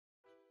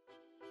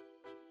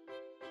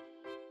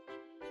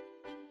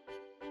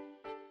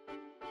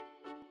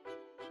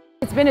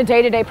It's been a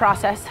day-to-day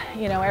process.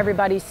 You know,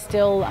 everybody's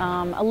still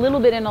a little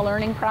bit in a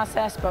learning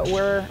process, but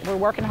we're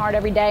working hard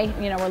every day.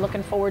 You know, we're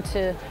looking forward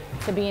to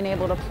being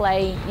able to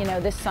play, you know,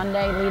 this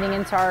Sunday leading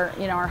into our,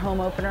 you know, our home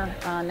opener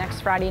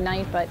next Friday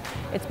night. But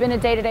it's been a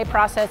day-to-day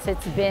process.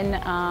 It's been,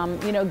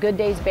 you know, good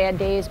days, bad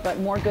days, but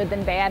more good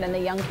than bad, and the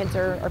young kids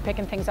are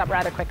picking things up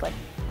rather quickly.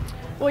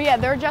 Well, yeah,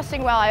 they're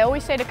adjusting well. I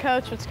always say to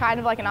Coach, it's kind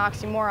of like an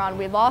oxymoron.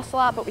 We lost a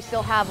lot, but we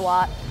still have a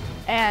lot.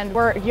 And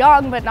we're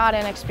young, but not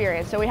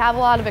inexperienced. So we have a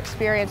lot of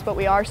experience, but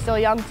we are still a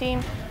young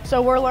team. So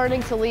we're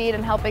learning to lead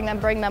and helping them,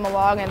 bring them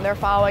along, and they're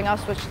following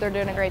us, which they're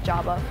doing a great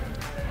job of.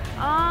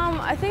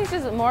 I think it's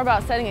just more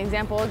about setting an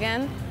example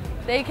again.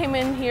 They came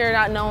in here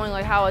not knowing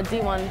like how a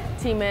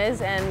D1 team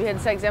is, and we had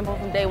to set example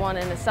from day one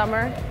in the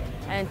summer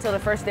and until the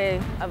first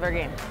day of our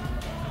game.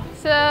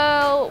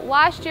 So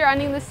last year,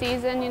 ending the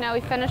season, you know,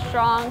 we finished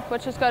strong,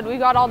 which is good. We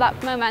got all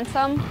that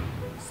momentum.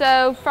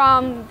 So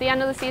from the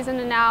end of the season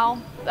to now,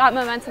 that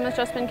momentum has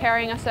just been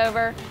carrying us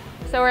over.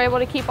 So we're able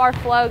to keep our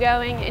flow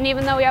going. And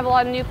even though we have a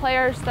lot of new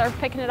players, they're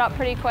picking it up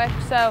pretty quick.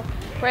 So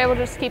we're able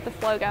to just keep the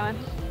flow going.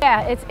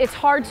 Yeah, it's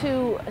hard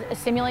to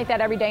simulate that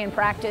every day in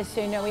practice.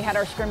 So, you know, we had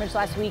our scrimmage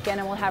last weekend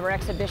and we'll have our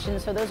exhibition.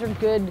 So those are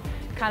good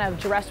kind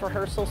of dress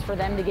rehearsals for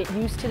them to get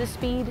used to the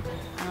speed.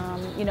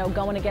 You know,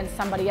 going against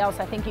somebody else,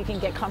 I think you can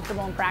get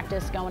comfortable in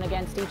practice going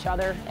against each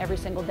other every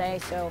single day.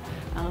 So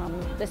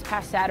this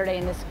past Saturday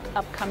and this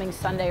upcoming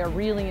Sunday are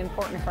really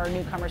important for our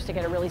newcomers to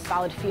get a really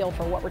solid feel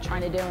for what we're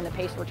trying to do and the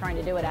pace we're trying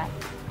to do it at.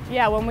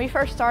 Yeah, when we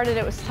first started,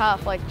 it was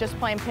tough. Like just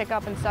playing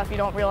pickup and stuff, you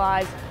don't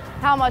realize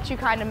how much you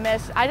kind of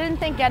miss. I didn't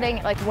think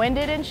getting like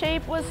winded in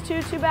shape was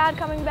too bad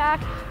coming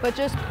back, but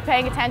just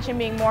paying attention,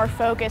 being more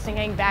focused and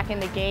getting back in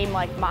the game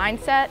like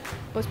mindset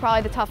was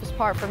probably the toughest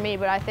part for me.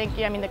 But I think,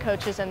 yeah, I mean, the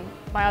coaches and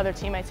my other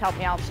teammates helped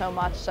me out so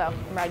much, so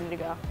I'm ready to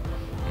go.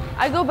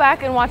 I go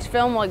back and watch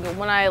film like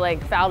when I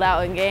like fouled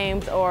out in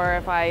games or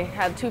if I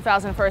had 2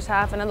 fouls in the first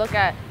half, and I look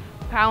at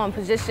how I'm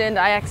positioned.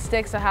 I act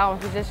sticks of how I'm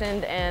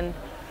positioned, and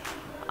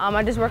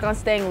I just work on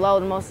staying low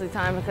most of the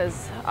time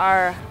because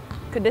our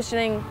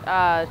conditioning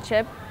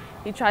Chip,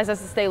 he tries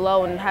us to stay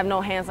low and have no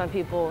hands on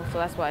people, so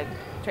that's what I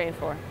train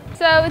for.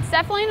 So it's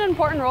definitely an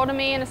important role to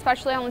me, and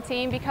especially on the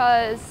team,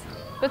 because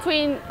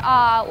between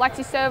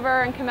Lexi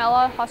Stover and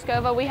Camilla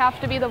Hoskova, we have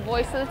to be the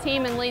voice of the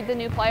team and lead the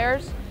new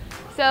players.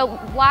 So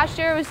last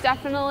year was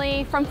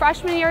definitely, from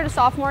freshman year to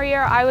sophomore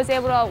year, I was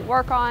able to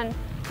work on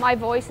my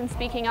voice and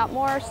speaking up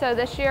more. So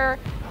this year,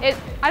 I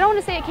don't want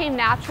to say it came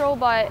natural,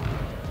 but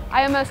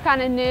I almost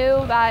kind of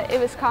knew that it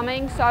was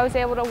coming, so I was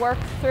able to work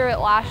through it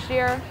last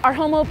year. Our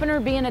home opener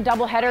being a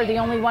doubleheader, the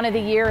only one of the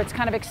year, it's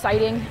kind of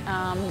exciting.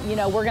 You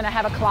know, we're going to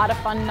have a Colada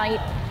Fun night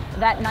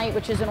that night,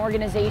 which is an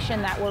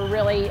organization that we're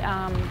really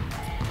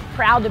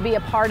proud to be a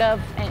part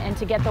of and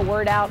to get the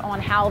word out on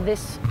how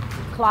this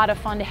Colada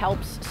Fund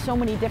helps so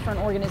many different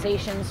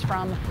organizations,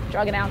 from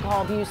drug and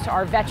alcohol abuse to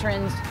our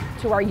veterans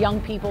to our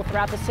young people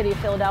throughout the city of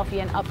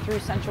Philadelphia and up through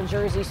Central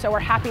Jersey. So we're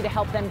happy to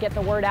help them get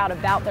the word out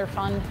about their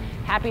fund,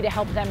 happy to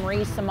help them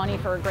raise some money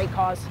for a great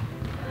cause.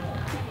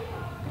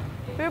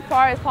 Favorite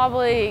part is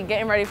probably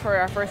getting ready for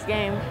our first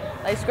game,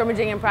 like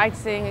scrimmaging and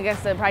practicing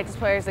against the practice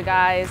players, the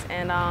guys,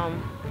 and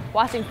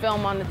watching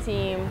film on the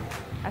team.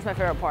 That's my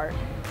favorite part.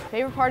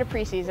 Favorite part of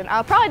preseason?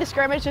 Probably the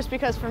scrimmage, just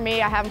because for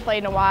me, I haven't played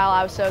in a while.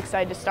 I was so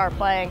excited to start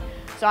playing,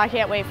 so I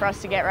can't wait for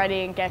us to get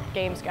ready and get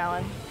games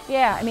going.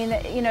 Yeah, I mean,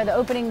 you know, the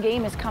opening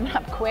game is coming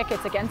up quick.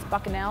 It's against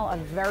Bucknell, a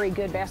very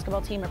good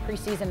basketball team, a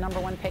preseason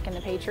 #1 pick in the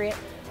Patriot.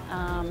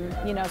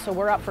 You know, so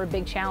we're up for a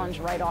big challenge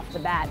right off the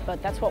bat,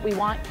 but that's what we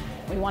want.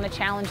 We want to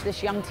challenge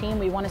this young team.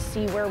 We want to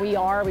see where we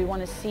are. We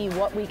want to see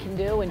what we can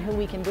do and who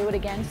we can do it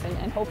against,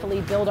 and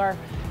hopefully build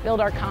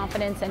our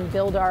confidence and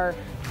build our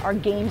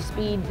game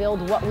speed,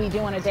 build what we do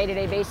on a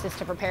day-to-day basis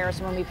to prepare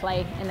us when we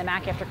play in the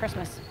MAC after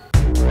Christmas.